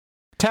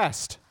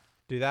Test.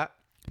 Do that?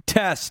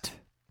 Test.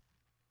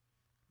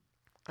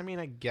 I mean,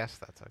 I guess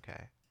that's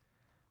okay.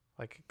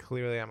 Like,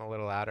 clearly I'm a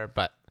little louder,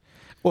 but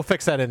we'll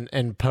fix that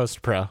in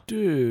post-pro.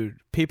 Dude,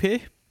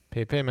 PP?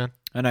 PP, man.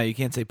 Oh, no, you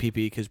can't say PP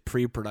because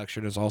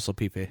pre-production is also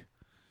PP.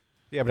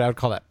 Yeah, but I would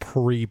call that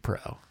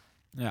pre-pro.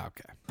 Yeah,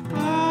 okay.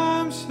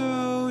 I'm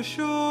so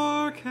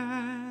sure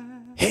can.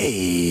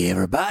 Hey,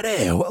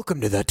 everybody.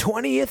 Welcome to the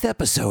 20th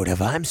episode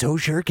of I'm So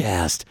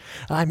Surecast.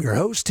 I'm your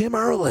host, Tim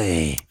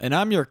Early. And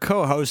I'm your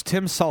co-host,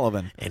 Tim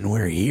Sullivan. And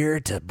we're here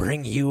to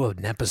bring you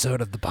an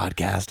episode of the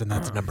podcast, and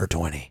that's number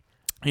 20.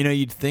 You know,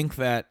 you'd think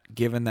that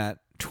given that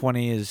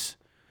 20 is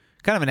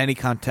kind of in any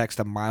context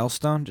a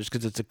milestone, just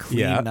because it's a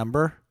clean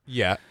number.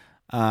 Yeah.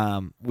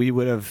 We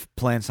would have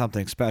planned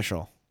something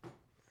special.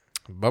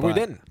 But we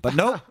didn't. But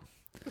nope.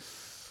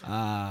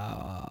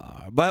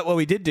 But what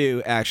we did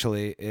do,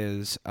 actually,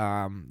 is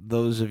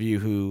those of you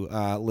who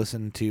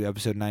listened to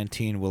episode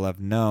 19 will have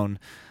known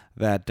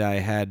that I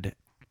had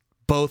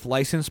both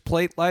license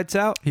plate lights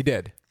out. He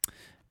did.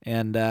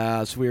 And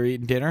so we were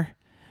eating dinner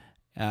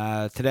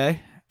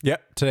today.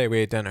 Yep, today we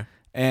ate dinner.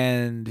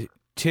 And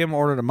Tim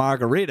ordered a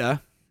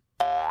margarita,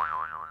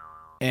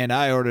 and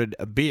I ordered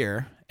a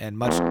beer. And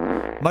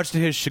much to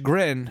his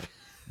chagrin,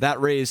 that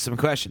raised some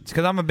questions,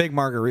 because I'm a big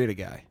margarita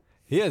guy.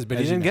 He is, but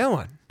he didn't get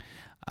one.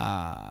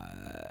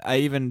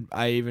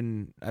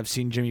 I've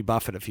seen Jimmy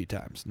Buffett a few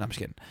times. No, I'm just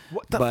kidding.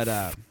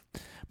 But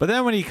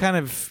then when he kind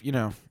of,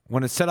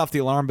 when it set off the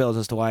alarm bells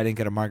as to why I didn't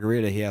get a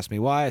margarita, he asked me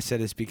why. I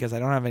said it's because I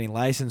don't have any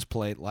license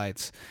plate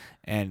lights,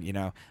 and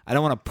I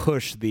don't want to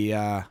push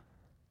the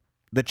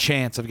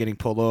chance of getting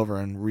pulled over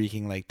and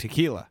reeking like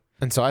tequila.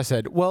 And so I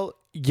said, well,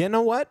 you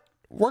know what?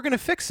 We're gonna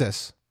fix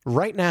this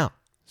right now.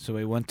 So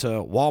we went to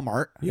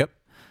Walmart. Yep.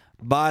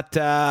 Bought 2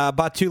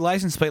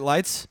 license plate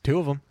lights. 2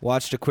 of them.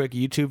 Watched a quick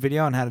YouTube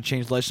video on how to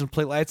change license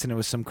plate lights, and it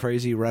was some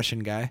crazy Russian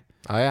guy.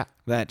 Oh, yeah.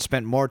 That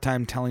spent more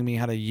time telling me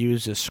how to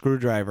use a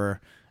screwdriver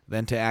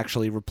than to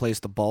actually replace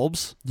the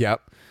bulbs.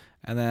 Yep.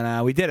 And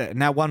then we did it, and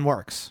now one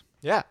works.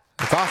 Yeah.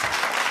 It's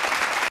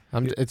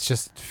awesome. It's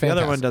just fantastic. The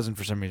other one doesn't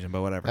for some reason,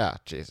 but whatever. Oh,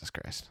 Jesus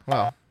Christ.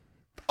 Well.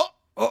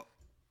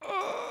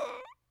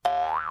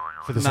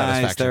 For the nice.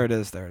 satisfaction. There it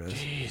is.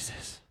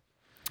 Jesus.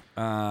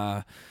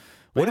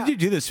 What did you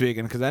do this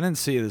weekend? Because I didn't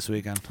see you this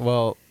weekend.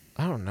 Well,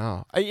 I don't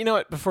know. You know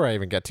what? Before I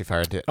even get too far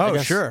into it, oh, I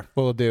guess sure.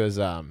 What we'll do is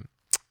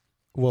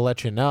we'll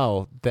let you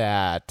know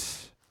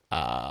that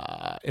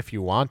if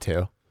you want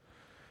to,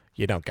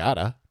 you don't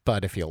gotta,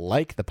 but if you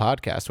like the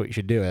podcast, what you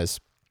should do is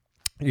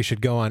you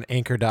should go on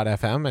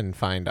anchor.fm and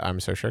find I'm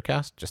So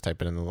Surecast. Just type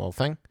it in the little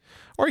thing.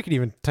 Or you could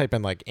even type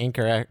in like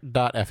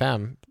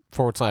anchor.fm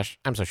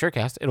 /I'm So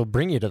Surecast. It'll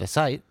bring you to the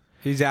site.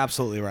 He's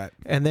absolutely right.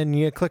 And then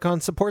you click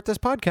on support this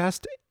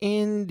podcast,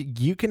 and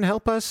you can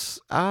help us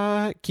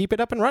keep it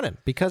up and running,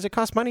 because it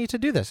costs money to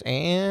do this,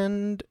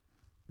 and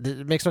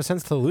it makes no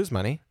sense to lose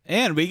money.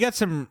 And we're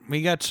getting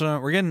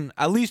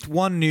at least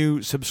one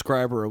new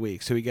subscriber a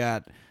week. So we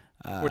got,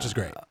 which is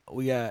great.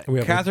 We got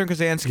have Catherine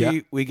Kazansky.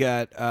 Yep. We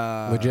got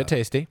Legit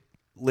Tasty.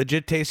 We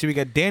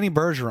got Danny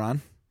Bergeron,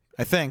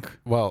 I think.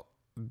 Well,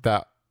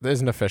 that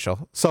isn't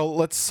official. So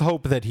let's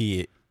hope that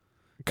he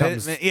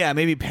comes. Yeah,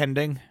 maybe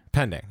pending.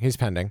 Pending. He's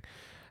pending.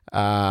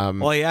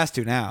 Well, he has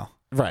to now.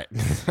 Right.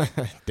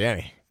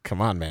 Danny,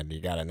 come on, man.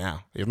 You got it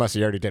now. Unless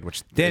you already did.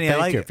 Which Danny, I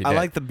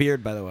like the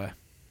beard, by the way.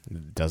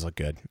 It does look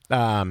good.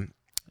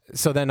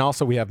 So then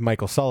also we have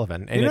Michael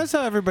Sullivan. And you notice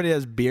how everybody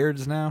has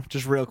beards now?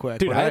 Just real quick.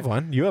 Dude, I have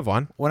one. You have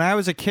one. When I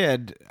was a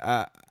kid,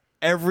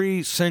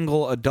 every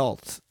single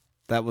adult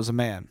that was a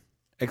man,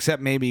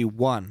 except maybe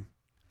one,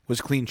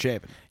 was clean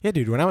shaven. Yeah,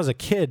 dude. When I was a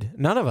kid,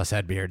 none of us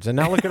had beards, and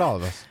now look at all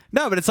of us.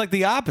 No, but it's like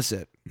the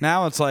opposite.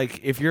 Now it's like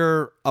if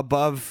you're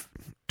above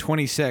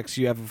 26,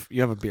 you have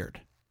a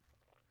beard.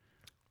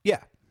 Yeah.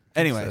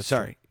 Anyway, That's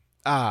sorry.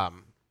 Yeah,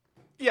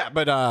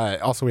 but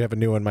also we have a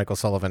new one, Michael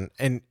Sullivan,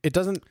 and it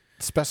doesn't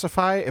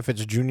specify if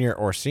it's junior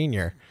or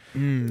senior.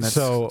 That's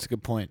a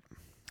good point.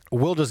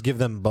 We'll just give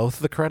them both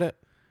the credit.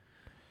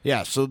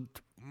 Yeah. So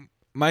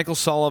Michael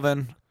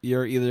Sullivan,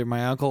 you're either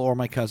my uncle or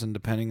my cousin,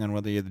 depending on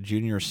whether you're the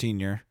junior or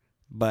senior.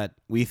 But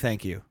we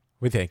thank you.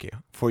 We thank you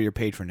for your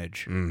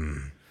patronage.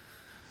 Dude,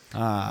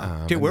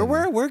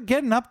 we're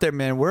getting up there,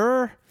 man.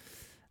 We're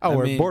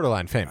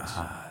borderline famous.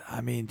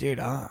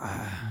 Dude,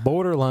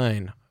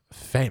 borderline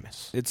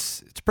famous.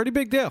 It's a pretty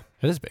big deal.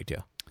 It is a big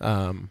deal.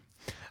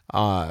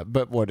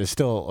 But what is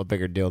still a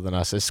bigger deal than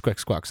us is Squick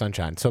Squawk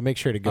Sunshine. So make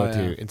sure to go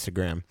to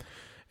Instagram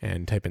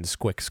and type in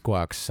Squick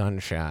Squawk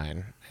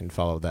Sunshine and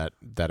follow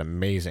that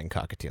amazing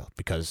cockatiel,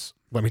 because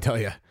let me tell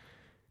you,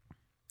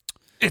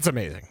 it's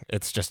amazing.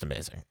 It's just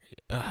amazing.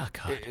 Oh,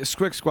 God.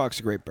 Squick Squawk's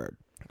a great bird.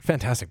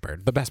 Fantastic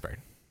bird. The best bird.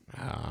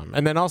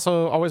 And then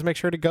also always make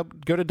sure to go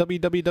to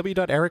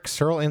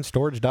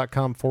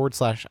www.ericsearlandStorage.com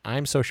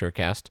 /I'm So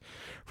Surecast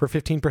for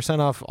 15%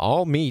 off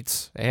all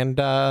meats, and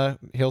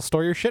he'll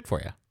store your shit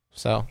for you.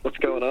 So what's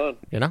going on?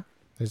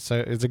 It's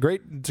a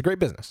great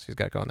business he's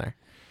got going there.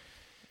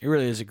 It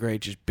really is a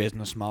great just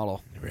business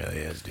model. It really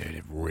is, dude.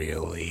 It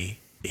really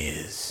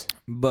is.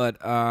 But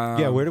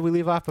Yeah, where did we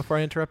leave off before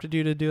I interrupted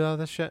you to do all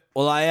this shit?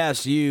 well, I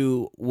asked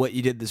you what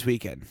you did this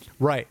weekend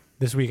Right,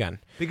 this weekend.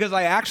 because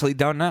I actually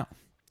don't know.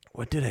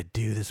 What did I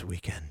do this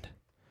weekend?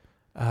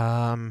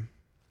 I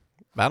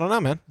don't know,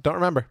 man. Don't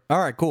remember. All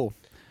right, cool.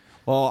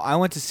 Well, I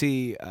went to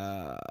see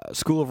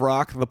School of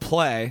Rock, the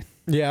play,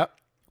 Yeah.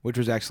 which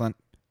was excellent.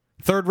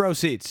 Third row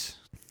seats,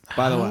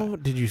 by the way. How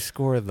did you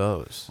score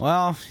those?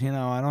 Well,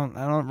 I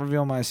don't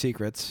reveal my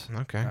secrets.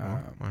 Okay.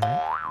 Well, all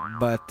right.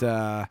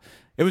 But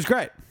it was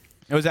great.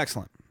 It was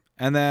excellent.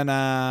 And then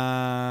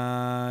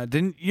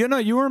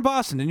you were in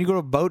Boston? Didn't you go to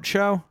a boat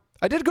show?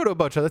 I did go to a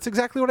boat show. That's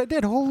exactly what I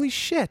did. Holy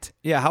shit.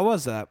 Yeah, how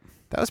was that?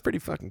 That was pretty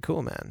fucking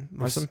cool, man.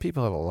 Some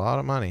people have a lot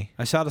of money.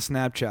 I saw the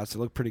Snapchats. It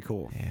looked pretty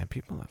cool. Yeah,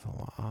 people have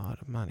a lot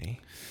of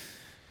money.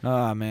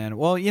 Oh man.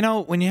 Well,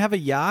 when you have a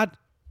yacht.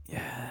 Dude,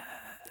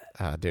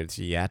 it's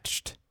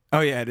yatched. Oh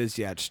yeah, it is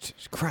yacht.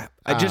 Crap.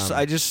 I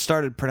just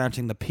started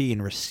pronouncing the P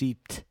in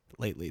receipt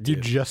lately. You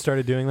Dude. just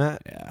started doing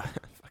that? Yeah.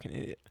 Fucking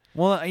idiot.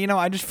 Well,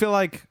 I just feel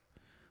like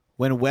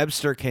when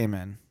Webster came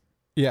in,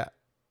 Yeah.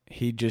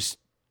 he just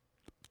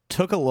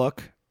took a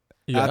look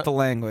Yeah. at the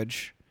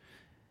language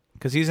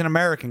because he's an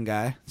American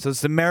guy. So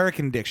it's the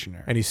American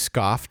dictionary. And he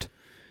scoffed.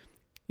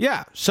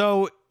 Yeah.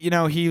 So,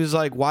 he was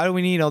like, why do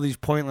we need all these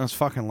pointless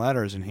fucking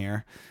letters in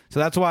here? So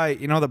that's why,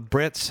 the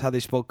Brits, how they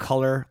spell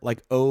color,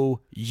 like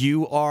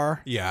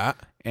O-U-R. Yeah.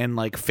 And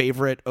like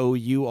favorite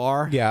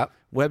O-U-R. Yeah.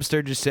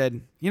 Webster just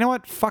said, you know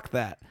what? Fuck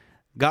that.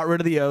 Got rid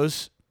of the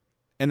O's.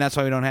 And that's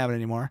why we don't have it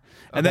anymore.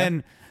 And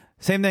then,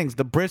 same things.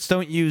 The Brits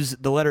don't use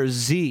the letter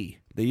Z.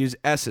 They use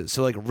S's.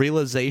 So like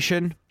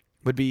realization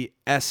would be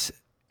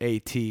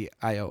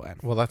S-A-T-I-O-N.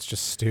 Well, that's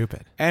just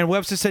stupid. And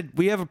Webster said,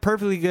 we have a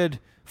perfectly good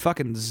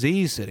fucking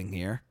Z sitting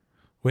here.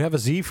 We have a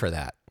Z for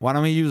that. Why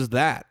don't we use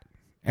that?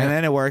 And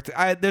then it worked.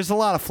 There's a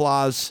lot of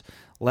flaws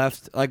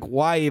left. Like,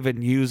 why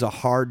even use a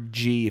hard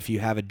G if you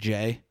have a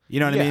J? You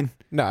know what I mean?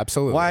 No,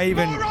 absolutely. Why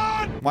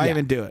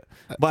even do it?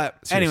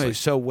 But seriously. anyway,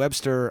 so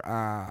Webster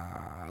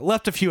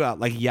left a few out,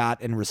 like yacht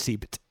and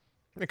receipt.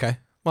 Okay.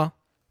 Well,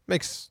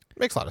 makes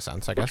a lot of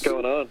sense, I guess. What's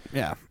going on?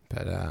 Yeah.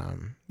 But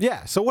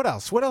yeah. So what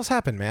else? What else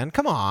happened, man?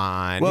 Come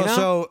on.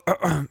 Well,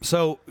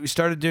 so we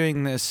started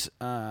doing this.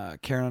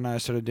 Karen and I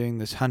started doing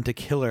this hunt a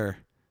killer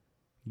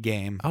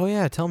game. Oh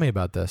yeah, tell me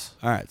about this.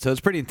 All right, so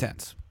it's pretty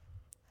intense.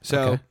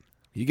 So Okay.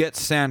 you get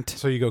sent.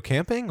 So you go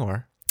camping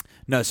or?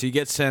 No, so you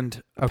get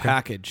sent a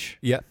package.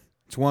 Yeah.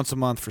 It's once a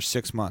month for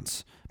 6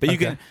 months. But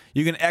Okay.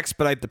 you can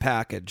expedite the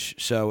package.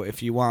 So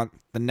if you want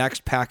the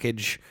next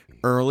package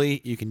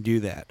early, you can do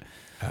that.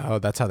 Oh,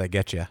 that's how they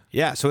get you.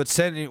 Yeah, so it's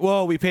sent.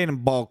 Well, we paid in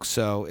bulk,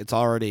 so we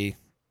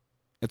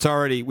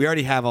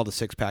already have all the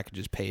 6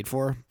 packages paid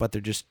for, but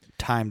they're just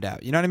timed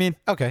out. You know what I mean?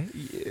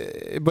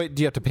 Okay. But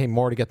do you have to pay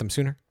more to get them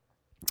sooner?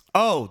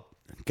 Oh,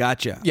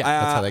 gotcha. Yeah,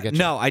 that's how they get you.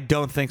 No, I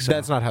don't think so.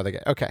 That's not how they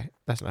get. Okay,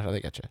 that's not how they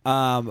get you.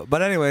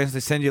 But anyways, they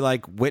send you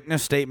like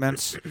witness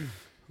statements,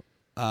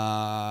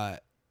 a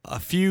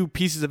few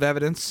pieces of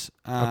evidence,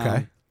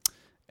 Okay.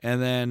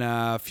 and then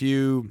a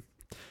few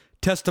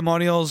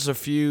testimonials, a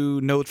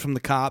few notes from the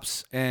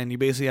cops, and you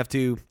basically have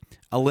to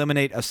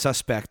eliminate a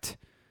suspect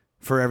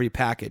for every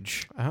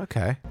package,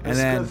 Okay. and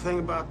then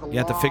you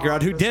have to figure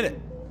out who did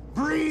it.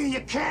 Breathe,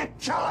 you can't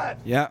kill it.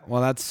 Yeah,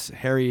 well, that's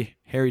Harry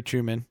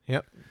Truman.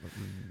 Yep.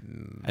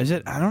 Is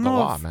it? I don't The know.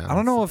 law, If, man. I don't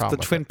That's know the if the problem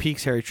with Twin it.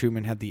 Peaks Harry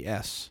Truman had the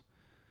S.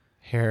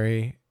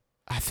 Harry.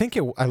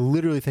 I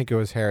literally think it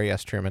was Harry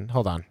S. Truman.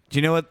 Hold on. Do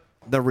you know what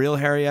the real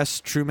Harry S.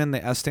 Truman,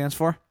 the S stands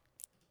for?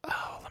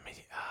 Oh, let me.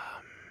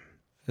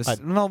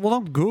 No, well,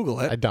 don't Google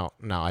it. I don't.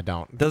 No, I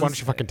don't. Why Doesn't- don't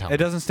you fucking tell me? It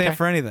doesn't stand Okay.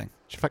 for anything.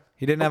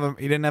 He didn't have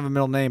a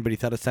middle name, but he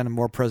thought it sounded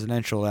more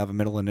presidential to have a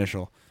middle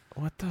initial.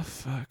 What the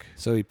fuck?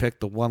 So he picked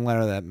the one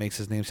letter that makes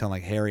his name sound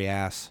like Harry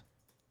Ass.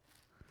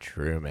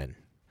 Truman.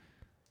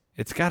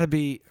 It's got to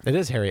be. It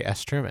is Harry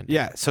S. Truman.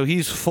 Yeah, so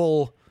he's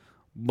full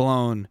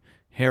blown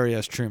Harry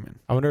S. Truman.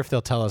 I wonder if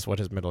they'll tell us what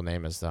his middle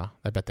name is, though.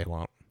 I bet they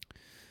won't.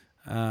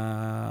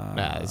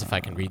 As if I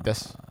can read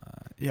this.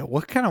 Yeah,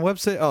 what kind of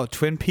website? Oh,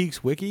 Twin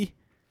Peaks Wiki?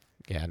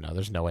 Yeah, no,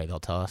 there's no way they'll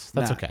tell us.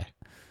 That's Nah. okay.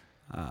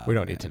 We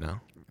don't need to know.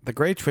 The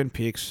Great Twin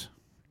Peaks,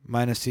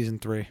 minus season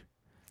 3.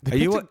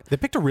 They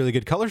picked a really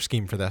good color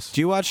scheme for this.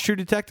 Do you watch True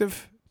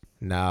Detective?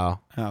 No.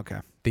 Oh, okay.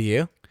 Do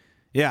you?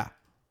 Yeah.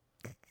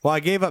 Well, I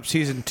gave up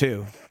season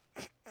 2.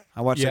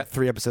 I watched Yeah. like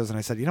 3 episodes and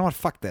I said, you know what?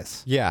 Fuck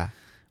this. Yeah.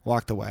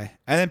 Walked away.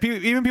 And then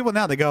even people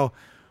now, they go,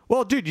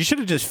 well, dude, you should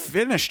have just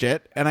finished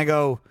it. And I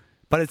go,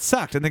 but it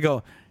sucked. And they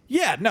go,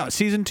 yeah, no,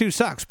 season 2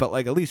 sucks, but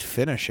like at least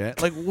finish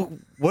it. Like,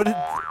 what?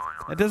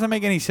 It doesn't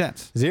make any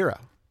sense. Zero.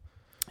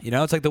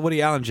 It's like the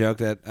Woody Allen joke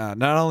that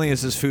not only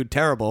is his food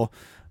terrible,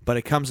 but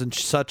it comes in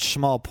such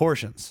small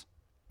portions.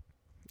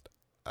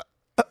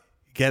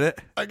 Get it?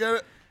 I get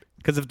it.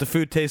 Because if the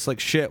food tastes like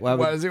shit, why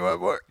does he want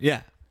more?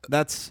 Yeah,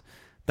 that's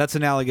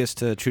analogous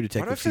to True Why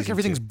Detective. do I feel like season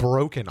everything's 2.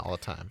 broken all the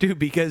time? Dude,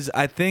 because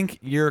I think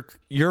you're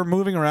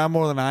moving around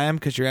more than I am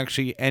because you're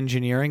actually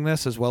engineering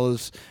this as well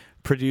as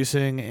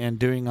producing and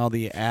doing all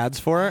the ads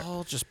for it.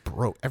 All just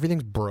broke.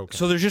 Everything's broken.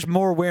 So there's just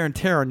more wear and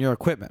tear on your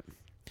equipment.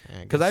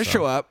 Because I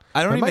show up.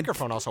 I don't My even.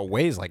 microphone also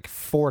weighs like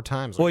 4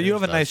 times. Well, what you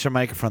yours have a does. nicer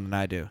microphone than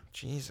I do.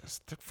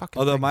 Jesus, they're fucking.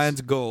 Although things.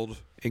 mine's gold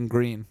and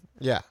green.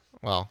 Yeah.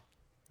 Well,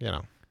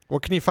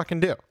 what can you fucking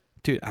do?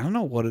 Dude, I don't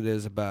know what it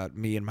is about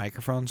me and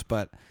microphones,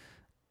 but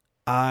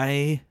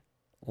I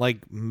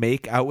like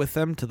make out with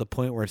them to the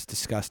point where it's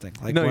disgusting.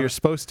 Like, No, you're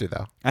supposed to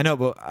though. I know,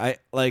 but I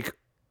like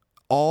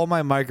all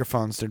my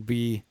microphones. There'd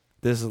be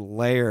this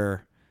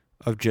layer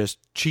of just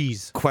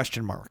Cheese.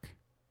 question mark.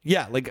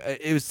 Yeah, like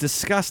it was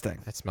disgusting,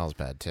 It smells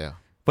bad too.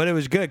 but it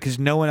was good because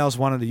no one else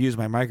wanted to use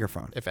my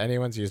microphone. If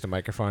anyone's used a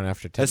microphone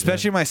after 10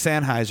 Especially minutes, my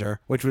Sennheiser,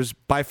 which was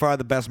by far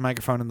the best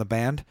microphone in the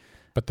band.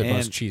 but the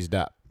most and- cheesed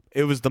up.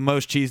 It was the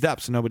most cheesed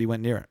up, so nobody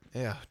went near it.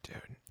 Yeah, dude.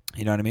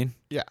 You know what I mean?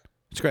 Yeah.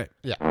 It's great.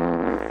 Yeah.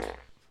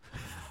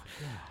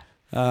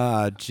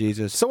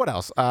 Jesus. So what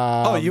else?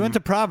 Oh, you went to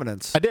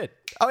Providence. I did.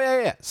 Oh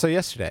yeah. So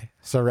yesterday.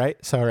 So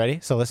ready.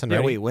 So listen. Yeah,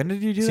 ready? wait, when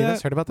did you do See that?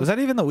 this? Heard about this? Was that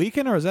even the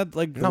weekend, or was that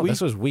like the No, week?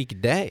 this was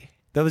weekday.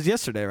 That was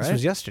yesterday, right? This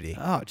was yesterday.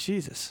 Oh,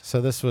 Jesus. So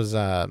this was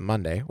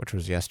Monday, which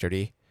was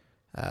yesterday.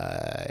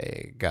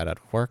 I got out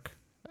of work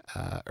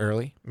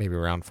early, maybe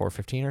around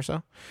 4:15 or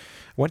so.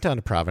 Went down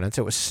to Providence.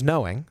 It was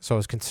snowing, so I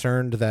was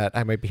concerned that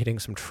I might be hitting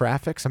some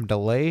traffic, some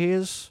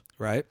delays.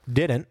 Right.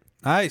 Didn't.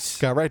 Nice.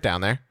 Got right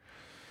down there.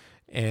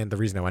 And the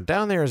reason I went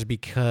down there is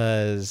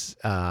because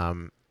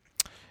an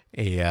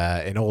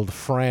old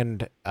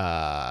friend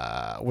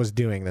was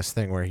doing this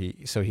thing where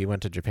he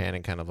went to Japan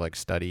and kind of like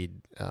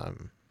studied how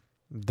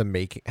to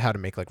make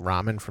like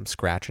ramen from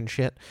scratch and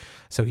shit.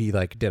 So he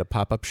like did a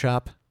pop-up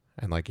shop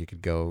and like you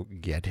could go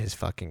get his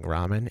fucking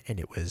ramen and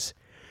it was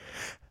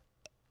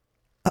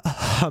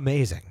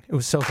amazing. It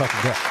was so fucking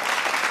good.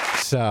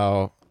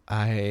 So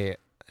I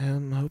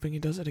am hoping he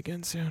does it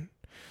again soon.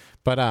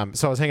 But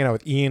so I was hanging out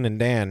with Ian and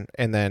Dan,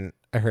 and then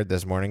I heard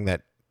this morning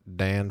that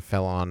Dan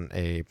fell on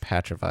a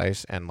patch of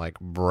ice and like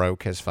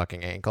broke his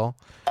fucking ankle.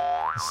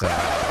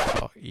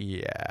 So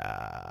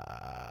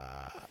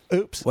yeah.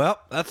 Oops. Well,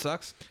 that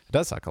sucks. It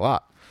does suck a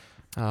lot.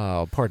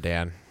 Oh, poor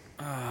Dan.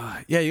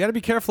 Yeah, you got to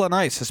be careful on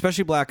ice,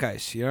 especially black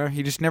ice. You know,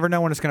 you just never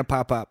know when it's going to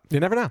pop up. You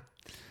never know.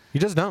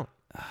 You just don't.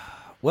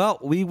 Well,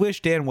 we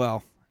wish Dan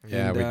well.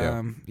 Yeah, And, we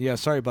do. Yeah,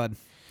 sorry, bud.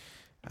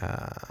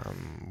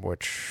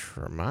 Which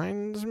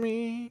reminds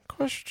me,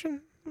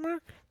 question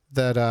mark,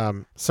 that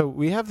so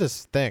we have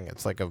this thing.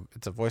 It's like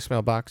it's a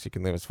voicemail box. You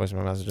can leave us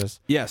voicemail messages.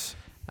 Yes.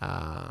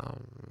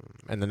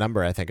 And the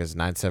number I think is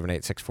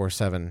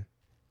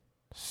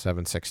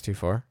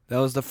 978-647-7624. That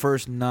was the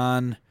first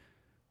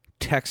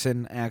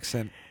non-Texan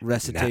accent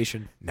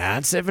recitation.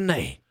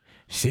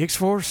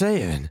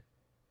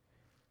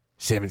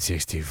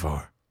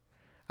 978-647-7624.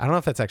 I don't know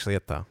if that's actually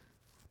it though.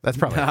 That's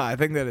probably it. I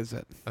think that is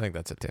it. I think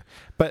that's it too.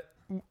 But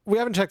we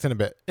haven't checked in a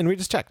bit, and we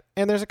just checked,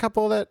 and there's a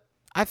couple that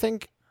I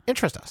think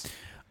interest us.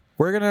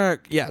 We're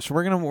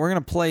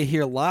gonna play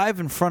here live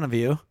in front of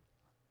you.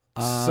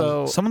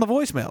 So some of the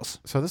voicemails.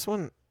 So this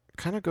one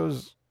kind of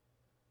goes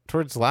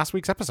towards last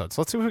week's episode.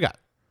 So let's see what we got.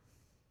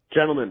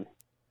 Gentlemen,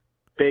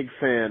 big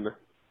fan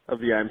of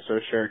the I'm So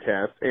Sure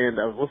cast, and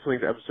I was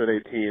listening to episode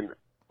 18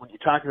 when you're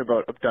talking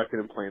about abducted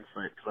in plain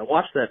sight, because I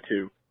watched that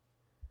too,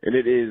 and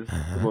it is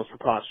the most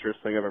preposterous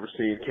thing I've ever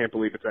seen. Can't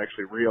believe it's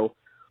actually real.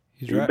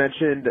 He's You right.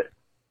 mentioned,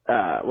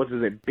 what's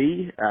his name,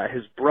 B?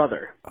 His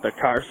brother, the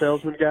car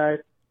salesman guy.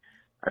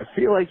 I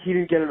feel like he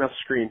didn't get enough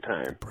screen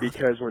time,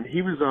 because when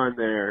he was on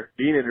there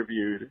being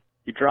interviewed,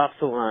 he drops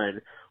the line,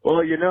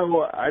 well, you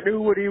know, I knew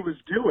what he was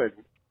doing.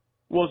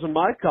 Wasn't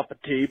my cup of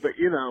tea, but,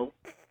 you know,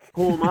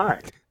 who am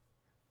I?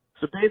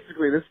 So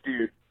basically, this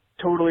dude,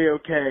 totally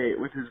okay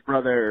with his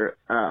brother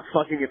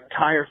fucking an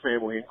entire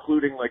family,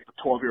 including, like, the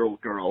 12-year-old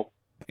girl.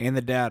 And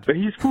the dad. But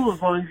he's cool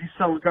as long as he's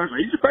selling cars.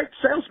 He's a great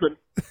salesman.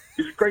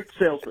 He's a great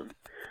salesman.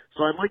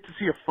 So I'd like to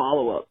see a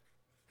follow-up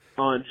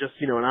on just,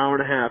 you know, an hour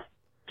and a half,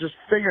 just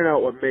figuring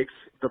out what makes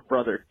the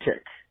brother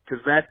tick.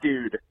 Because that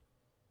dude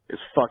is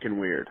fucking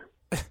weird.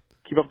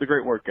 Keep up the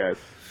great work, guys.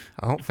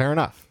 Oh, fair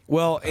enough.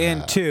 Well,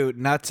 and two,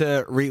 not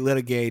to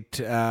relitigate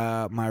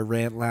my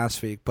rant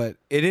last week, but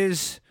it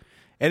is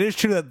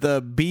true that the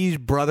B's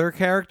brother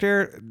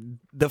character,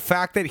 the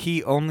fact that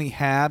he only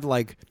had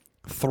like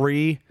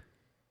 3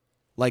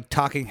 like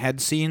talking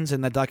head scenes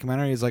in that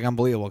documentary is like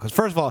unbelievable. Because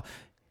first of all,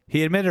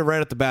 he admitted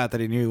right at the bat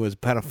that he knew he was a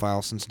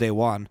pedophile since day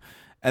one,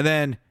 and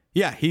then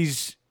yeah,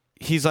 he's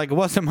like, it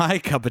wasn't my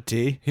cup of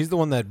tea. He's the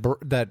one that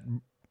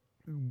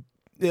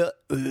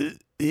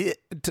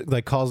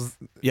like calls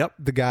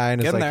the guy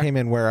and is Get him like, there. "Hey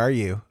man, where are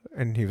you?"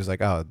 And he was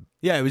like, "Oh,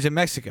 Yeah, he was in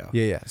Mexico.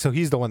 yeah." So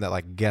he's the one that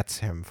like gets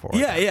him for it.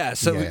 Yeah.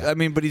 So Yeah. I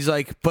mean, but he's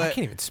like, I but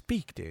can't even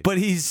speak, dude. But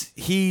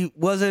he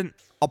wasn't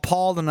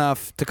appalled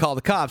enough to call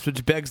the cops,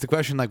 which begs the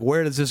question, like,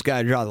 where does this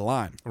guy draw the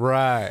line?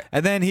 Right.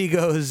 And then he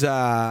goes,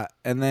 and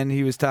then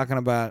he was talking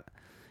about,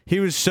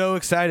 he was so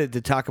excited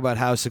to talk about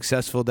how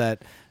successful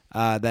that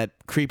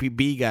creepy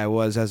B guy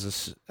was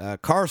as a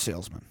car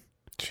salesman.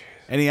 Jeez.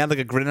 And he had like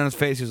a grin on his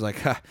face. He was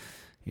like, ha,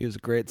 he was a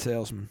great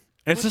salesman.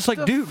 And it's just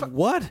like, dude,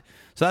 what?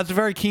 So that's a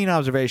very keen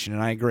observation,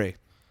 and I agree.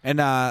 And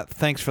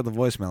thanks for the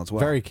voicemail as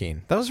well. Very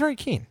keen. That was very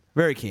keen.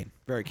 Very keen.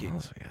 Very keen.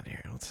 What else we got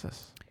here? What's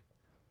this?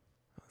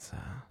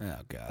 Oh,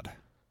 God.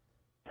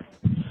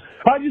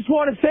 I just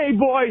want to say,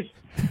 boys,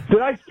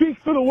 that I speak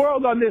for the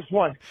world on this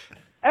one.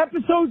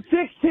 Episode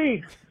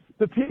 16,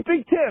 the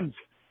Peeping Tims,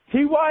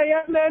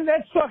 TYMN,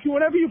 that's fucking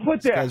whatever you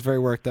put there. This guy's very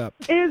worked up.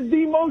 Is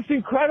the most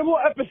incredible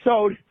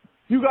episode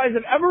you guys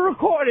have ever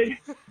recorded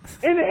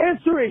in the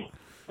history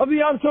of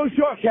the I'm So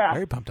Shortcast.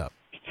 Very pumped up.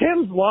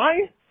 Tim's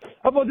line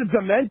about the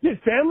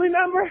demented family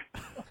member,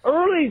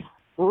 Early's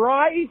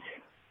right,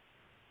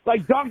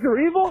 like Dr.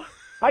 Evil.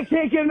 I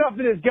can't get enough of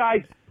this,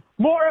 guys.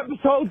 More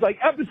episodes like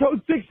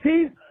episode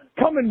 16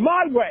 coming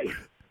my way.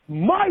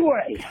 My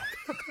way.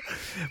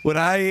 When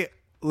I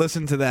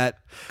listen to that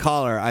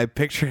caller, I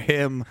picture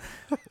him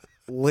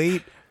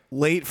late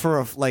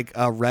for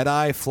a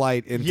red-eye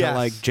flight into Yes.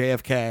 like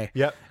JFK.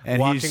 Yep. And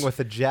Walking he's with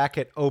the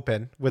jacket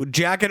open. With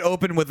jacket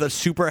open with a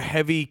super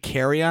heavy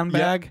carry-on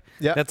bag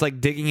Yep. that's like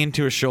digging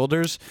into his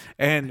shoulders,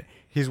 and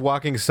he's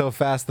walking so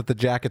fast that the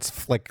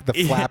jacket's like the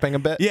flapping a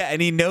bit. Yeah,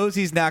 and he knows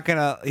he's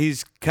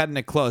cutting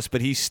it close,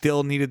 but he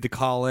still needed to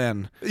call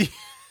in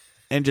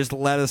and just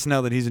let us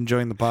know that he's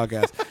enjoying the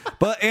podcast.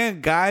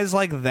 And guys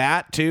like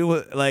that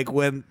too, like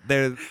when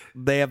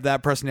they have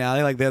that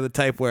personality, like they're the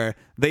type where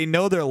they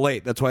know they're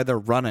late, that's why they're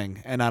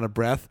running and out of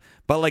breath.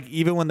 But like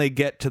even when they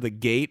get to the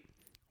gate,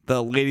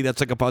 the lady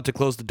that's like about to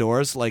close the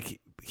doors, like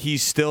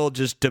he's still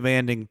just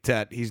demanding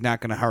that he's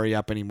not going to hurry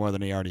up any more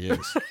than he already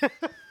is.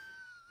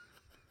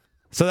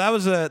 So that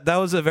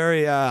was a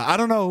very I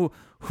don't know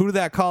who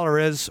that caller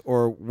is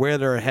or where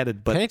they're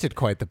headed, but Painted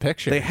quite the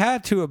picture. they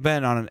had to have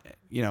been on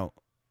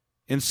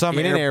in some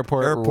In an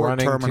airport, running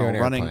to terminal an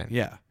running. airplane.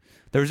 Yeah,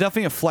 there was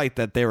definitely a flight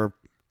that they were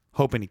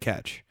hoping to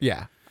catch.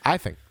 Yeah, I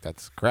think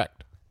that's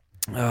correct.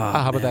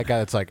 How about that guy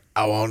that's like,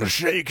 I want to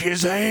shake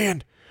his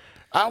hand.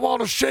 I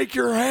want to shake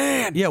your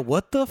hand. Yeah,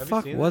 what the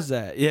fuck was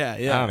that? Yeah.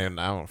 I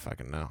don't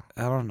fucking know.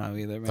 I don't know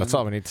either, man. That's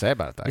all we need to say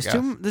about that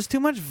guy. There's too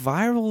much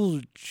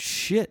viral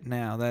shit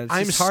now that it's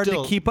I'm just hard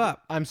to keep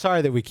up. I'm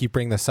sorry that we keep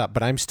bringing this up,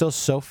 but I'm still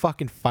so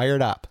fucking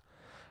fired up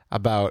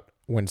about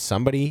when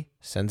somebody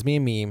sends me a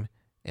meme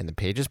and the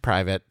page is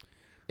private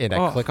and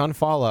I click on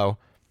follow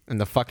and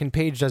the fucking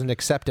page doesn't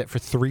accept it for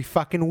 3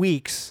 fucking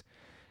weeks.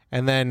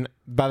 And then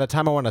by the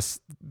time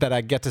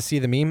I get to see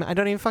the meme, I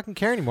don't even fucking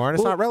care anymore, and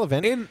it's not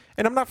relevant. And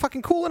I'm not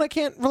fucking cool, and I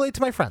can't relate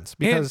to my friends.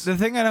 Because the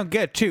thing I don't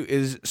get too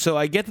is, so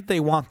I get that they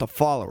want the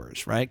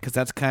followers, right? Because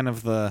that's kind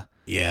of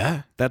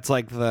that's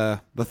like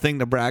the thing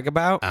to brag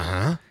about.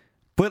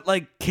 But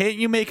like, can't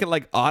you make it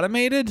like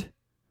automated?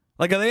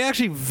 Like, are they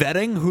actually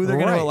vetting who they're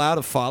going to allow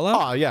to follow?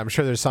 Oh yeah, I'm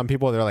sure there's some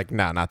people that are like,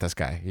 nah, not this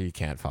guy. He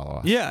can't follow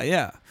us.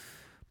 Yeah.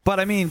 But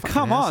I mean,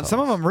 come on, some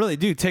of them really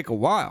do take a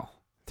while.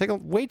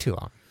 Way too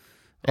long.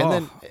 And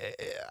then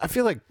I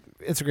feel like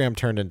Instagram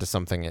turned into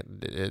something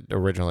it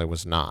originally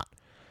was not.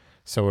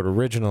 So it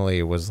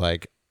originally was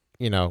like,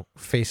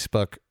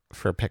 Facebook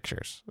for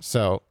pictures.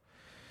 So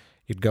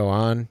you'd go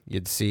on,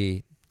 you'd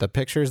see the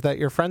pictures that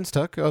your friends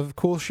took of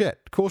cool shit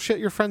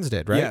your friends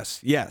did, right?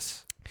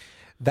 Yes.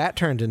 That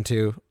turned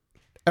into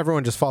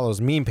everyone just follows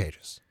meme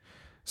pages.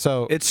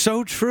 So it's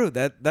so true.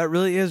 That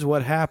really is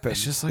what happened.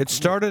 It's just like, it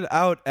started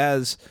out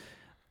as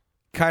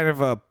kind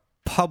of a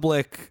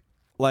public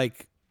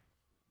like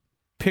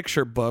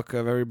picture book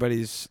of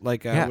everybody's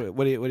like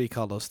what do you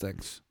call those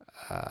things?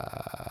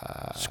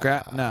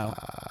 Scrap? No.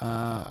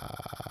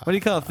 What do you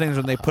call the things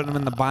when they put them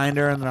in the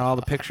binder and then all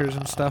the pictures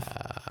and stuff?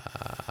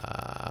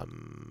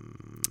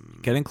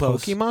 Getting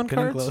close. Pokemon Getting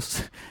cards?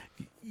 Close.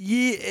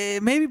 Yeah,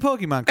 maybe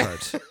Pokemon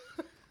cards.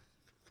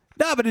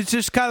 No, but it's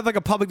just kind of like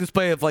a public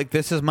display of like,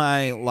 this is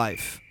my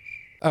life.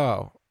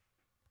 Oh.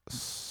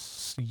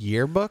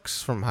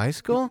 Yearbooks from high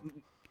school?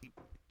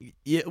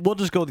 Yeah, we'll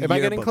just go with Am I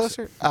getting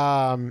closer?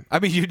 I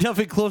mean, you're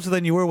definitely closer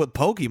than you were with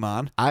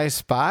Pokemon. I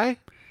Spy?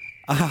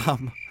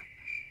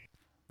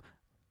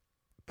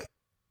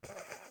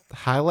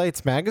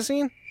 Highlights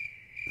magazine?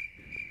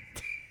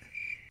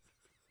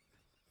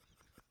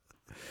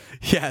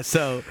 Yeah,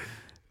 so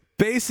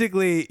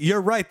basically,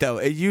 you're right, though.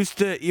 It used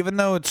to, even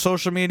though it's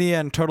social media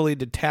and totally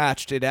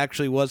detached, it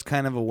actually was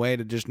kind of a way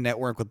to just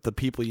network with the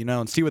people you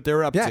know and see what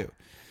they're up to.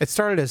 It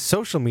started as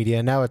social media,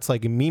 and now it's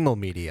like meme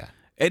media.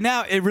 And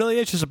now it really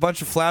is just a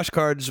bunch of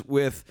flashcards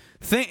with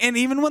and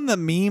even when the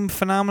meme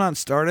phenomenon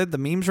started, the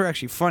memes were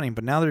actually funny,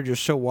 but now they're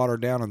just so watered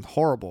down and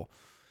horrible.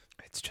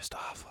 It's just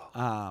awful.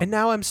 And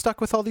now I'm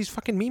stuck with all these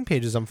fucking meme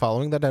pages I'm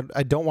following that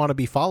I don't want to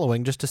be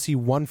following just to see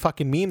one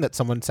fucking meme that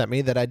someone sent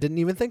me that I didn't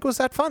even think was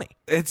that funny.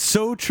 It's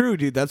so true,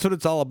 dude. That's what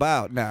it's all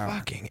about now.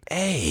 Fucking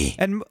A.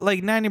 And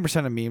like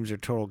 90% of memes are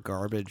total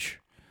garbage.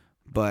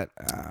 But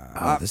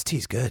this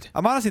tea's good.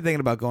 I'm honestly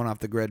thinking about going off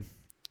the grid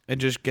and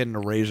just getting a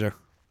razor.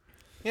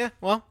 Yeah,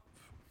 well,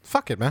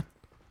 fuck it, man.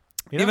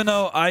 Even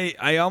though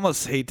I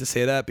almost hate to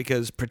say that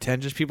because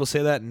pretentious people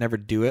say that and never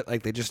do it.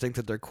 Like they just think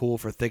that they're cool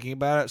for thinking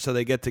about it, so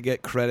they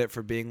get credit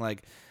for being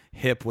like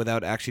hip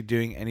without actually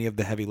doing any of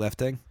the heavy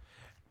lifting.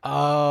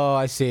 Oh,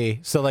 I see.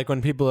 So like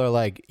when people are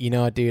like, you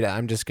know what, dude,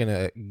 I'm just going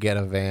to get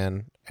a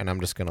van and I'm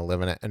just going to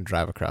live in it and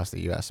drive across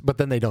the U.S. But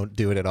then they don't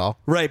do it at all.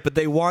 Right, but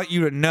they want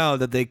you to know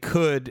that they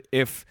could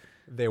if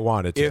they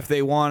wanted to. if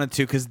they wanted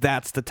to, because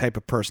that's the type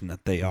of person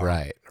that they are.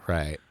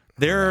 Right.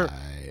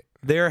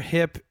 They're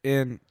hip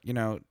and,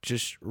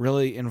 just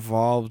really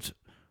involved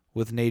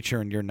with nature,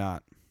 and you're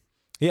not.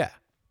 Yeah,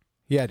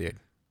 dude.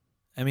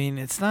 I mean,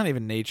 it's not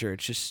even nature.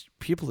 It's just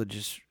people that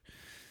just,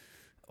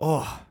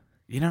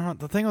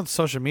 the thing with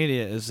social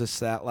media is just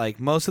that, like,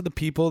 most of the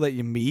people that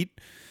you meet,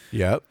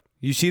 Yep.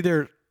 you see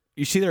their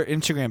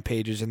Instagram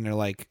pages, and they're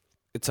like,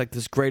 it's like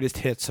this greatest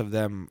hits of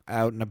them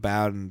out and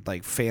about and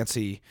like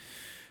fancy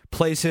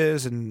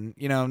places and,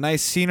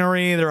 nice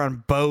scenery. They're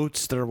on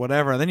boats, they're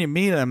whatever. And then you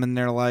meet them and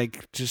they're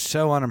like just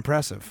so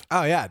unimpressive.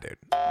 Oh yeah, dude.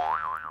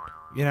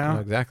 You know? I know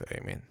exactly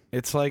what you mean.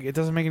 It's like, it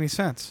doesn't make any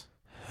sense.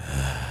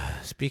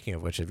 Speaking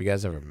of which, have you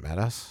guys ever met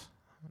us?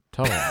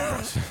 Totally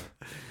impressive.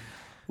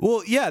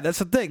 Well, yeah, that's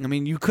the thing. I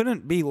mean, you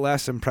couldn't be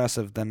less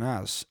impressive than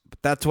us.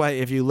 But that's why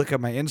if you look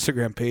at my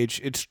Instagram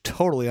page, it's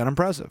totally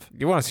unimpressive.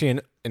 You want to see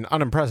an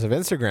unimpressive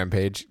Instagram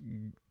page?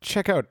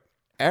 Check out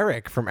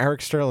Eric from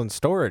Eric Sterling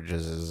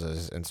Storage's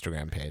his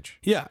Instagram page.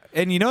 Yeah,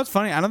 and you know what's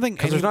funny? I don't think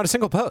Because there's not a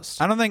single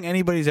post. I don't think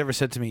anybody's ever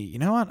said to me, you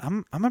know what?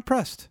 I'm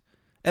impressed,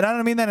 and I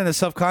don't mean that in a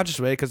self-conscious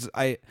way, because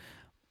I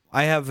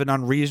have an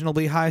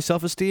unreasonably high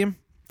self-esteem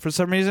for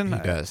some reason. He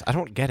does. I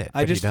don't get it.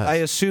 I but he does. I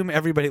assume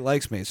everybody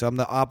likes me, so I'm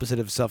the opposite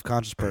of a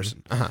self-conscious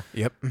person.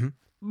 Yep. Mm-hmm.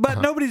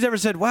 But nobody's ever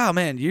said, "Wow,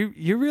 man,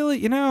 you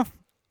really,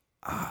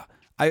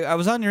 I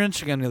was on your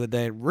Instagram the other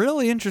day.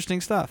 Really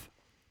interesting stuff."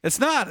 It's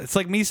not. It's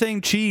like me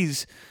saying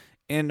cheese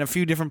in a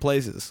few different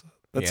places.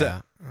 That's it.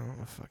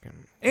 Oh, fucking.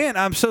 And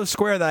I'm so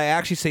square that I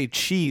actually say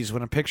cheese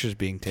when a picture's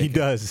being taken. He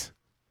does.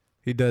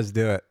 He does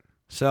do it.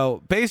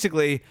 So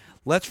basically,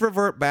 let's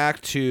revert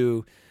back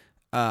to,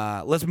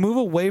 let's move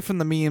away from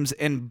the memes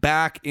and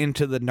back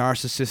into the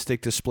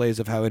narcissistic displays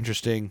of how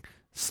interesting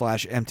 /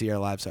 empty our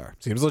lives are.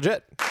 Seems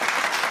legit.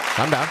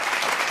 I'm down.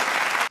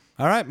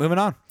 All right, moving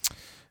on.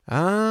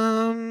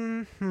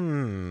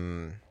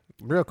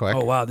 Real quick.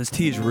 Oh, wow, this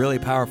tea is really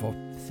powerful.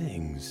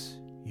 Things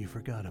you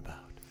forgot about.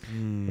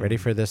 Ready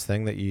for this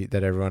thing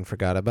that everyone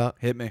forgot about?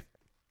 Hit me.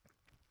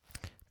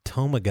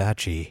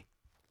 Tamagotchi.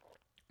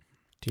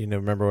 Do you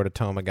remember what a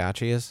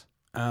Tamagotchi is?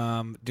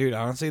 Dude,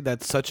 honestly,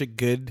 that's such a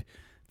good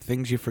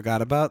things you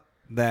forgot about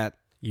that.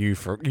 You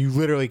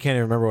literally can't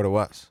even remember what it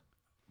was.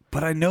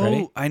 But I know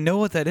Ready? I know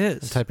what that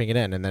is. I'm typing it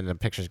in, and then the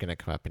picture's going to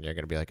come up, and you're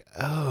going to be like,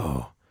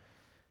 oh,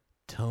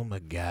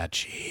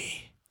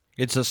 Tamagotchi.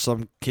 It's just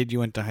some kid you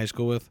went to high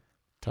school with?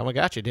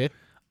 Tamagotchi, dude.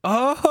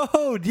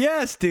 Oh,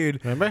 yes,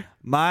 dude. Remember?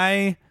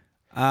 My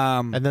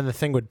And then the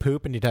thing would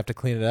poop, and you'd have to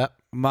clean it up.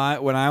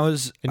 when I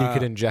was And you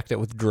could inject it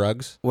with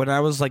drugs. when I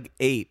was like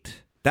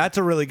 8. That's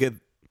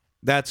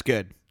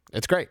good.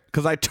 It's great.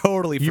 Because I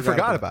totally You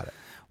forgot about it.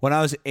 When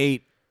I was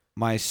 8,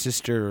 my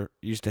sister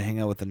used to hang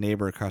out with a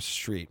neighbor across the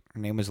street.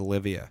 Her name was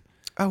Olivia.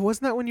 Oh,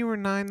 wasn't that when you were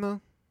 9,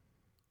 though?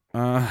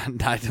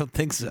 I don't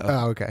think so.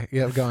 Oh, okay.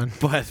 Yeah, go on.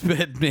 But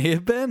it may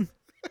have been.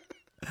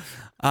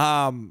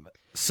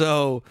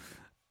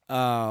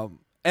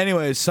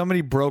 Anyways,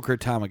 somebody broke her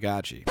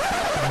Tamagotchi.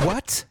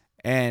 What?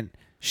 And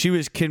she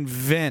was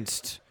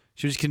convinced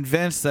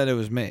that it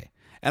was me.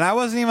 And I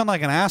wasn't even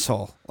like an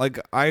asshole. Like,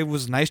 I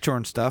was nice to her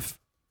and stuff.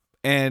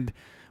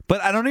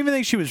 But I don't even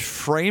think she was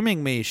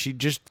framing me. She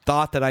just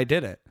thought that I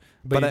did it.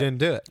 But you didn't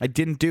do it. I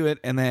didn't do it.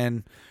 And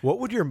then, What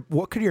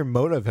could your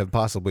motive have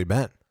possibly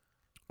been?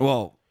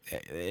 well,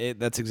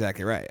 that's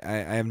exactly right.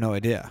 I have no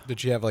idea. Did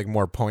she have like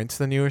more points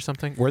than you or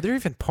something? Were there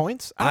even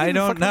points? I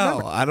don't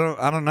know. I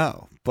don't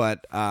know.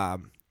 But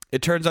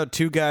it turns out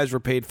 2 guys were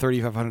paid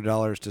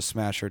 $3,500 to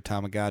smash her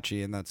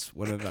Tamagotchi, and that's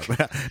what it ended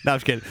up. No, I'm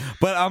just kidding.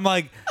 But I'm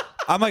like,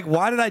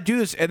 why did I do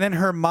this? And then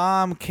her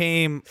mom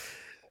came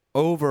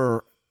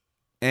over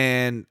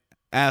and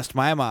asked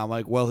my mom,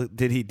 like, well,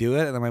 did he do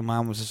it? And then my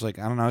mom was just like,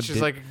 I don't know.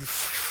 She's like,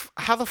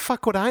 how the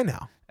fuck would I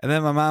know? And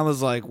then my mom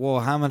was like, well,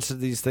 how much do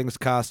these things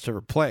cost to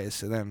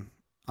replace? And then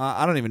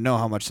I don't even know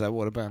how much that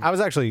would have been. I was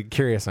actually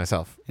curious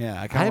myself.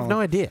 Yeah, I have no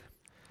idea.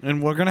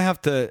 And we're going to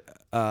have to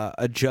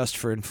adjust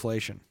for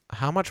inflation.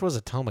 How much was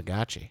a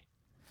Tamagotchi?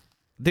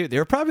 Dude, they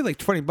were probably like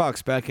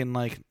 $20 back in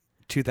like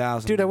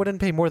 2000. Dude, I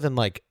wouldn't pay more than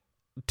like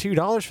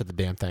 $2 for the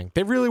damn thing.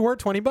 They really were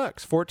 $20,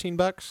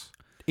 $14,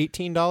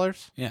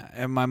 $18. Yeah,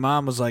 and my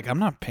mom was like, I'm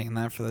not paying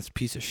that for this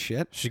piece of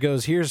shit. She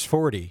goes, here's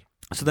 40.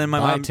 So then my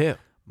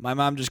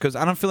mom just goes,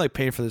 I don't feel like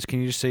paying for this. Can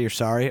you just say you're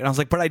sorry? And I was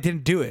like, but I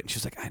didn't do it. And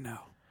she's like, I know.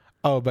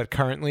 Oh, but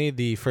currently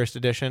the first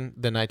edition,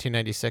 the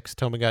 1996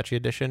 Tamagotchi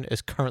edition,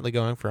 is currently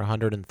going for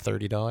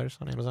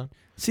 $130 on Amazon.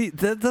 See,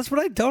 that's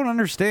what I don't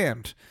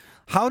understand.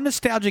 How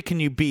nostalgic can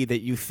you be that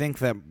you think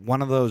that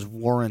one of those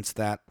warrants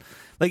that?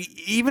 Like,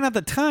 even at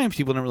the time,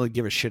 people didn't really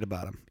give a shit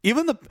about him.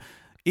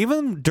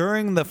 Even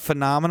during the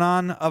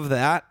phenomenon of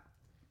that,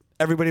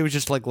 everybody was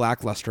just like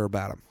lackluster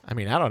about him. I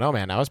mean, I don't know,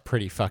 man. I was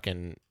pretty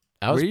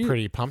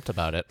pumped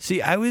about it.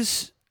 See, I'm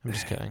just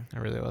kidding. I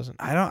really wasn't.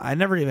 I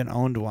never even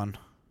owned one.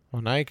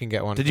 Well, now you can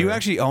get one. Did you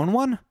actually own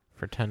one?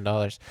 For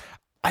 $10.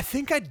 I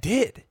think I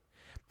did.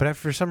 But I,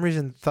 for some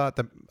reason, thought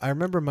that I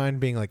remember mine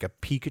being like a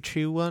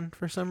Pikachu one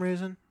for some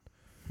reason.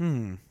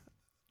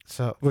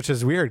 So, which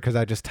is weird because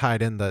I just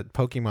tied in the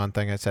Pokemon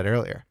thing I said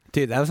earlier.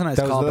 Dude, that was a nice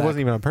That callback.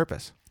 wasn't even on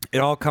purpose. It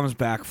all comes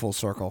back full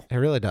circle. It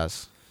really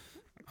does.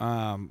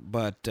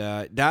 But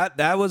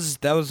that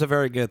was a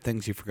very good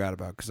things you forgot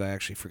about because I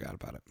actually forgot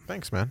about it.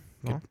 Thanks, man.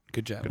 Well,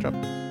 Good job. good job.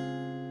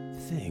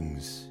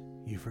 Things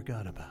you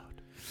forgot about.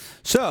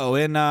 So,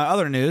 in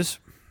other news,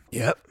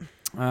 Yep.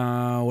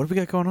 what do we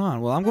got going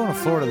on? Well, I'm going to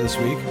Florida this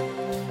week.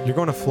 You're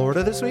going to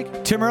Florida this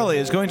week? Tim Early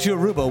is going to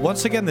Aruba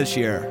once again this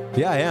year.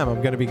 Yeah, I am.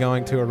 I'm going to be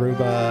going to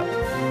Aruba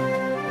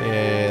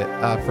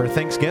for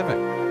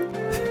Thanksgiving.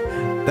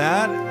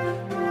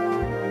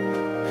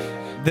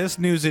 This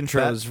news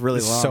intro is really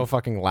It's long. so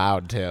fucking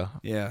loud, too.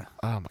 Yeah.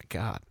 Oh, my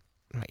God.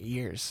 My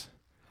ears.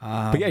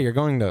 But yeah, you're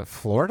going to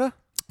Florida?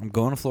 I'm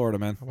going to Florida,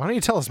 man. Why don't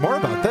you tell us more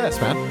about this,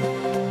 man?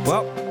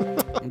 Well,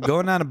 I'm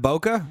going down to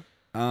Boca.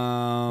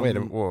 Wait,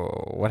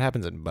 whoa, what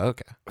happens in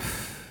Boca?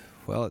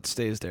 Well, it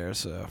stays there,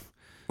 so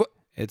What?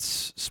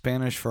 it's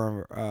Spanish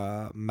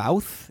for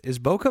mouth. Is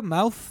Boca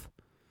mouth?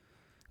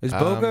 Is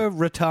Boca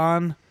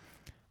Raton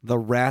the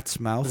rat's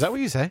mouth? Is that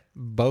what you say?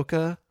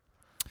 Boca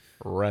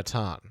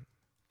Raton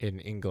in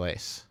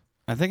English.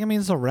 I think it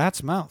means the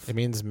rat's mouth. It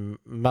means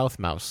mouth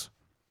mouse.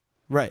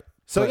 Right.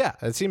 So But- yeah,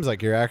 it seems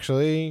like you're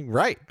actually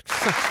right.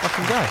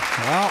 Fucking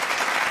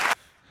guy.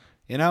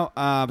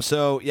 Well,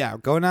 so yeah,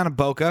 going down to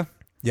Boca.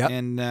 Yep.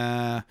 And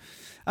I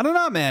don't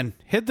know, man.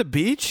 Hit the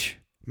beach.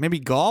 Maybe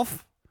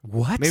golf.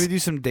 What? Maybe do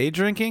some day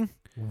drinking.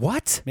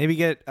 What? Maybe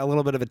get a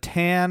little bit of a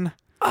tan.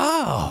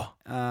 Oh.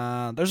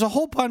 There's a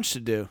whole bunch to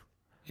do.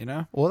 You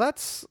know. Well,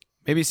 that's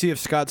Maybe see if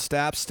Scott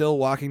Stapp's still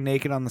walking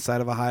naked on the side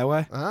of a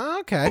highway.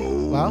 okay.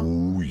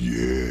 Well,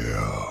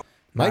 Yeah.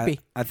 might be.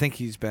 I think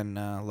he's been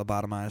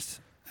lobotomized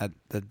at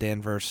the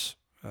Danvers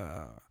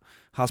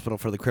Hospital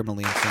for the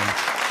Criminally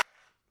Insane.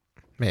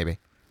 Maybe.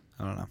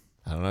 I don't know.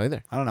 I don't know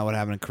either. I don't know what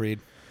happened to Creed.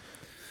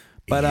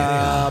 But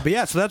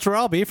yeah, so that's where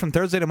I'll be from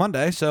Thursday to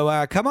Monday.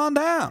 So come on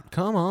down.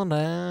 Come on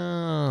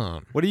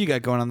down. What do you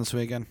got going on this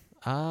weekend?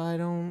 I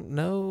don't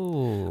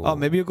know. Oh,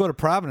 maybe you'll go to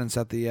Providence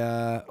at the.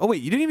 Oh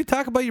wait, you didn't even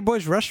talk about your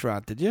boy's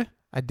restaurant, did you?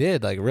 I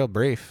did, like real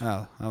brief.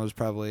 Oh, I was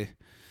probably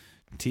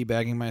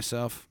teabagging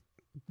myself.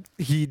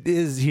 He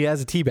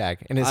has a tea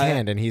bag in his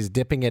hand and he's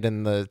dipping it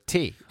in the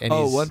tea. And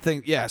Oh, he's, one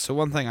thing. Yeah, so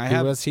one thing I he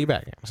have. was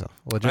teabagging himself.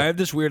 Legit. I have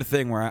this weird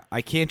thing where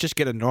I can't just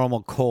get a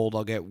normal cold.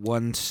 I'll get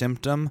one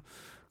symptom,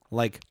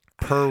 like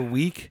per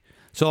week.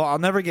 So I'll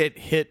never get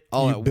hit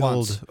all You at build-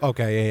 once.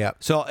 Okay, yeah.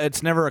 So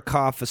it's never a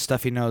cough, a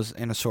stuffy nose,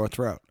 and a sore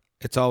throat.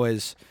 It's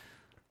always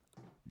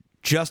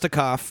just a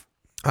cough.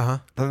 Uh-huh.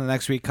 Then the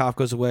next week, cough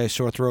goes away,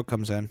 sore throat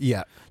comes in.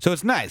 Yeah. So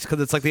it's nice because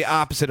it's like the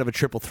opposite of a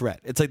triple threat.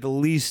 It's like the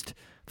least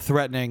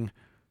threatening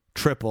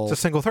triple. It's a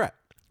single threat.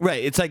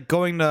 Right. It's like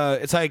going to.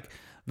 It's like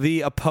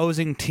the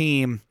opposing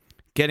team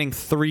getting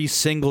 3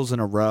 singles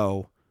in a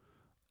row,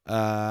 but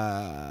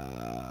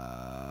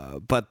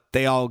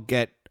they all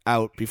get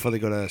out before they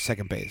go to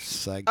second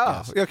base. Like,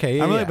 okay.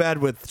 Yeah, I'm really yeah. bad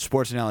with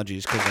sports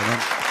analogies because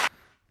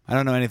I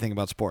don't know anything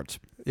about sports.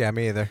 Yeah,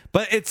 me either.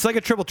 But it's like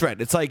a triple threat.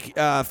 It's like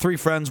 3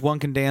 friends, one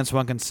can dance,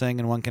 one can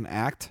sing, and one can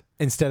act.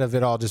 Instead of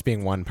it all just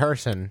being one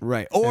person.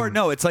 Right. Or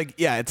no, it's like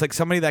it's like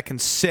somebody that can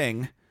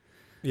sing.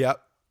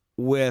 Yep.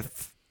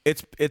 With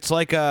it's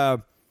like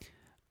an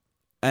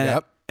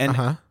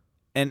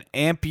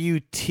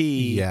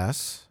amputee.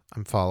 Yes,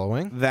 I'm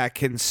following. That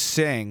can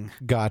sing,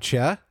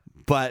 Gotcha.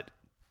 but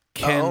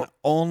can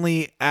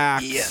only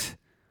act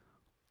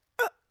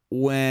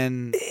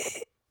when.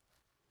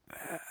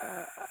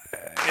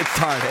 It's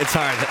hard. It's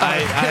hard.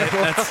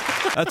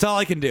 That's all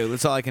I can do.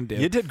 That's all I can do.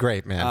 You did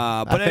great, man.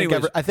 But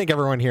anyways, I think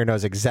everyone here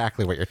knows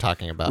exactly what you're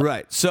talking about.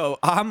 Right. So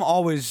I'm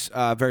always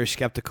very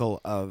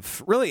skeptical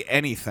of really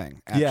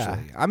anything, actually. Yeah.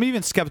 I'm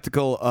even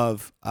skeptical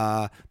of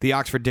the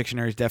Oxford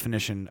Dictionary's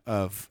definition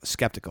of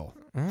skeptical.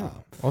 I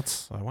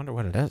wonder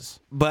what it is.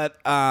 But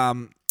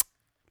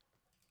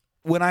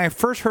when I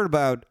first heard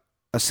about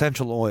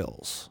essential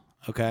oils,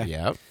 okay?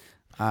 Yep.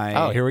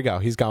 Here we go.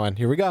 He's going.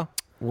 Here we go.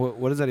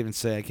 What does that even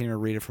say? I can't even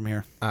read it from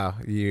here. Oh,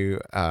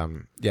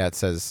 it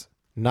says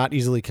not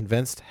easily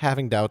convinced,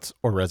 having doubts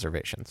or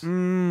reservations,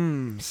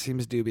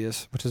 Seems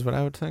dubious. which is what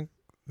I would think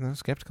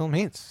skeptical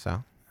means.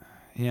 So,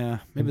 Yeah.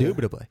 Maybe.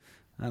 indubitably.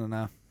 I don't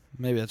know.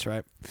 Maybe that's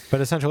right. But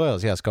essential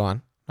oils, yes, go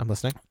on. I'm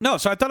listening. No,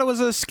 so I thought it was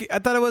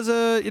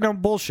a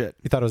bullshit.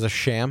 You thought it was a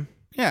sham?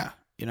 Yeah,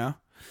 Then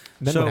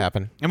So- what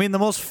happened? I mean, the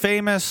most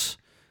famous,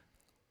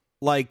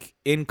 like,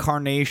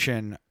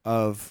 incarnation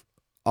of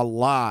a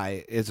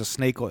lie is a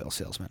snake oil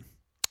salesman.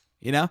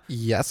 You know?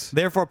 Yes.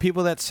 Therefore,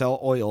 people that sell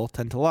oil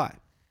tend to lie.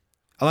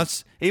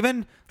 Unless,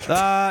 even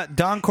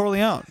Don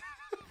Corleone.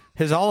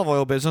 His olive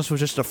oil business was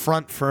just a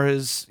front for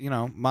his,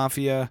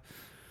 mafia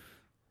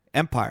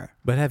empire.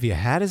 But have you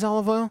had his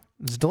olive oil?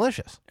 It's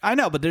delicious. I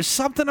know, but there's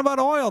something about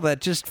oil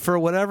that just, for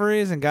whatever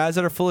reason, guys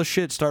that are full of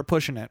shit start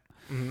pushing it.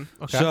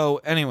 Okay. So,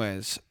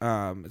 anyways,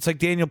 it's like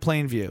Daniel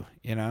Plainview,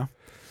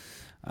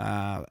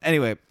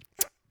 Anyway,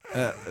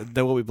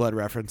 there will be blood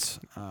reference.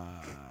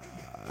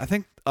 I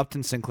think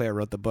Upton Sinclair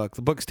wrote the book.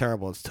 The book's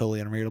terrible. It's totally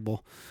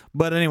unreadable.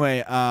 But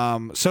anyway,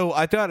 so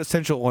I thought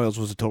essential oils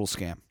was a total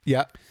scam.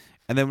 yeah.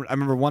 And then I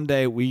remember one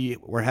day we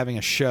were having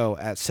a show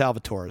at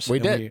Salvatore's. We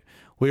did.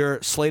 We were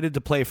slated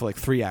to play for like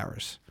 3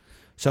 hours.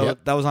 So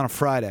that was on a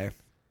Friday.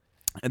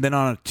 And then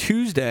on a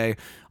Tuesday,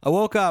 I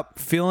woke up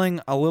feeling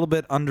a little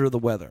bit under the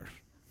weather.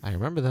 I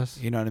remember this.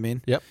 You know what I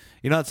mean? Yep.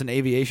 You know that's an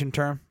aviation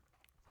term?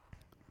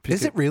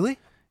 Is it really?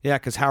 Yeah,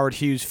 because Howard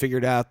Hughes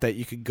figured out that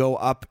you could go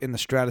up in the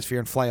stratosphere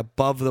and fly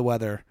above the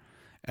weather,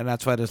 and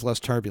that's why there's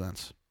less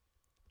turbulence.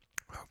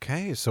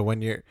 Okay, so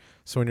when you're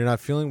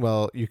not feeling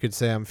well, you could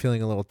say I'm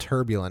feeling a little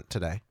turbulent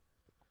today.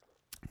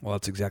 Well,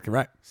 that's exactly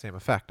right. Same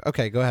effect.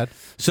 Okay, go ahead.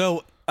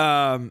 So,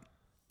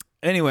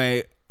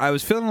 anyway, I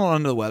was feeling a little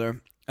under the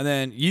weather, and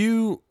then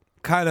you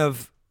kind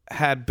of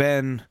had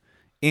been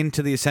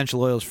into the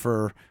essential oils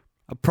for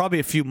probably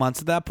a few months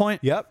at that point.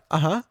 Yep.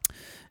 Uh-huh.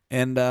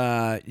 And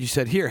you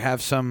said, "Here,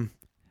 have some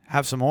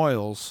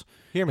oils."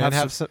 Here, man,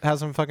 have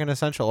some fucking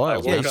essential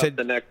oils. I woke up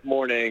the next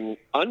morning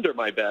under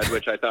my bed,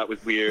 which I thought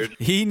was weird.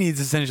 He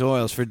needs essential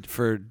oils for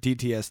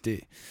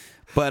DTSD.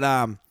 But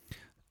and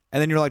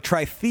then you're like,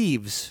 "Try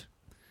Thieves."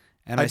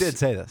 And I did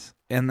say this.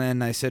 And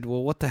then I said,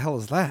 "Well, what the hell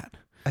is that?"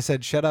 I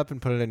said, "Shut up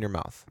and put it in your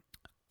mouth."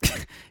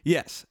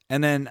 Yes.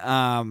 And then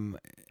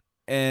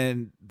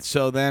and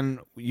so then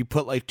you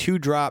put like 2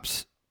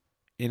 drops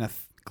in a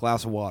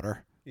glass of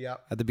water.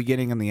 Yep. At the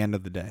beginning and the end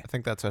of the day. I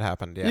think that's what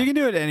happened. Yeah. You can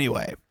do it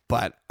anyway,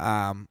 but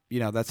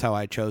that's how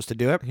I chose to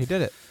do it. He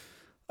did it.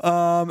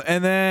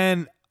 And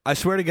then I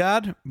swear to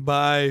God,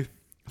 by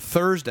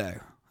Thursday,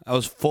 I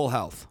was full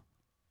health.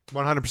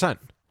 100%.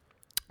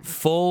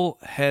 Full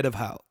head of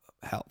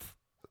health.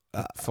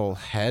 Full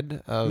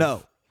head of...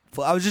 No.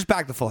 I was just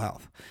back to full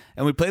health.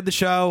 And we played the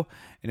show,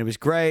 and it was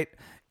great.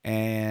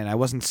 And I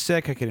wasn't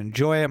sick. I could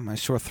enjoy it. My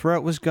sore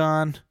throat was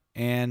gone.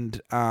 And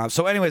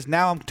so anyways,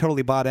 now I'm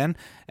totally bought in.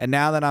 And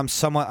now that I'm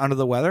somewhat under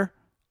the weather,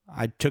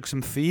 I took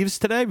some Thieves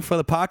today before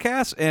the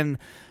podcast. And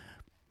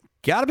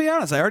gotta be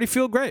honest, I already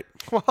feel great.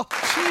 Well,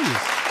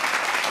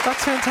 jeez.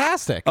 That's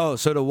fantastic. Oh,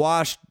 so to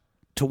wash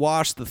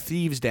the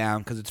Thieves down,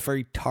 because it's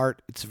very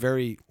tart. It's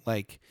very,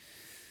 it's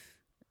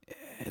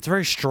a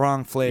very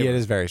strong flavor. Yeah, it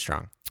is very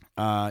strong.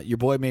 Your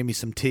boy made me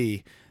some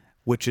tea,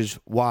 which is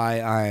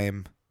why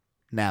I'm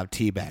now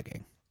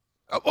teabagging.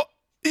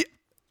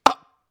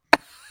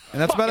 And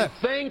that's about it.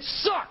 Thing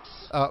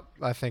sucks. Oh,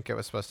 I think it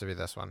was supposed to be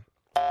this one.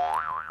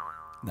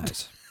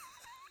 Nice.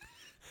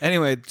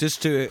 Anyway,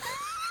 just to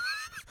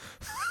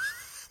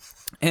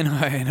in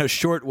a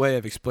short way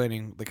of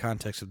explaining the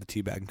context of the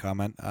teabagging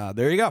comment,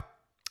 there you go.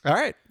 All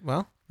right.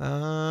 Well,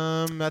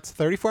 that's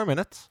 34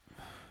 minutes.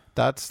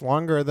 That's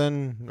longer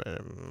than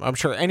I'm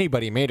sure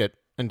anybody made it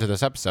into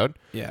this episode.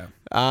 Yeah.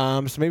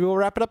 So maybe we'll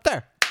wrap it up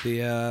there.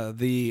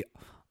 The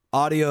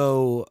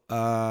audio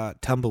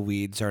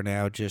tumbleweeds are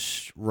now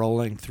just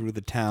rolling through the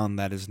town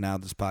that is now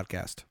this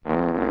podcast.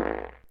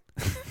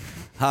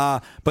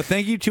 But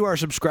thank you to our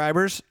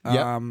subscribers.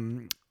 Yep.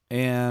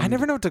 And I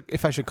never know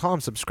if I should call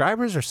them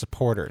subscribers or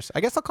supporters. I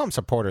guess I'll call them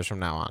supporters from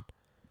now on.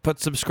 But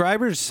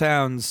subscribers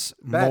sounds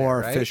Better, more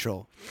right?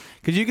 official.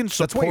 Because you can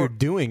support. That's what you're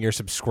doing. You're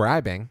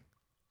subscribing.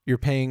 You're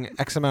paying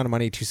X amount of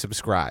money to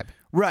subscribe.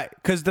 Right.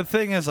 Because the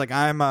thing is,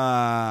 I'm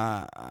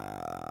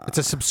it's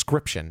a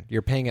subscription.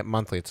 You're paying it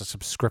monthly. It's a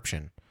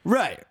subscription.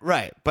 Right.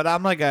 But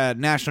I'm like a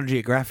National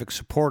Geographic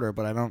supporter,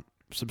 but I don't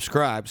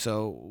subscribe.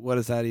 So what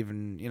does that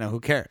even, who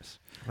cares?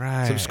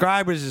 Right.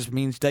 Subscribers just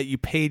means that you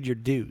paid your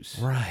dues.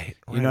 Right.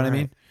 You know what I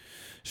mean?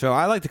 So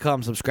I like to call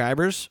them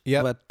subscribers.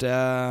 Yep. But,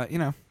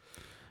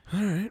 All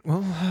right.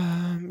 Well,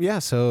 yeah.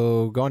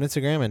 So go on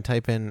Instagram and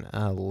type in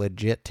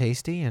Legit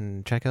Tasty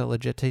and check out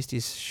Legit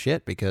Tasty's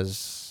shit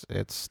because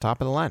it's top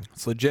of the line.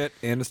 It's legit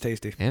and it's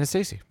tasty. And it's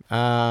tasty.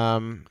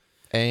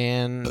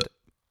 And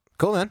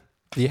cool, man.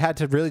 You had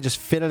to really just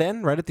fit it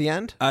in right at the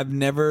end. I've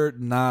never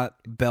not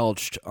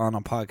belched on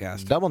a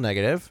podcast. Double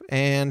negative.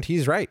 And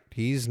he's right.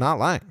 He's not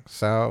lying.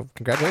 So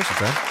congratulations,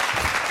 man.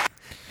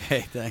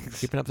 Hey, thanks.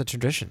 Keeping up the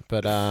tradition.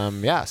 But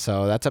yeah,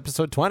 so that's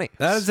episode 20.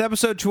 That is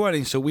episode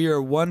 20. So we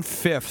are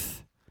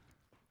 1/5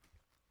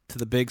 to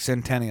the big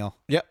centennial.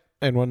 Yep.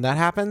 And when that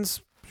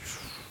happens,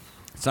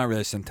 it's not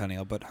really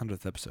centennial, but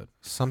 100th episode.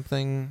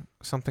 Something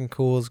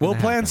cool is going We'll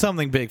to plan happen.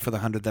 something big for the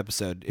 100th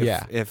episode.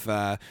 If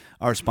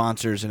our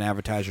sponsors and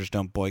advertisers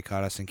don't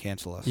boycott us and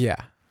cancel us. Yeah.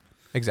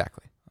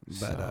 Exactly.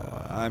 But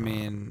I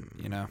mean,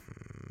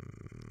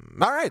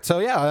 All right. So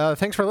yeah,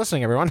 thanks for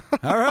listening, everyone.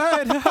 All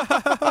right.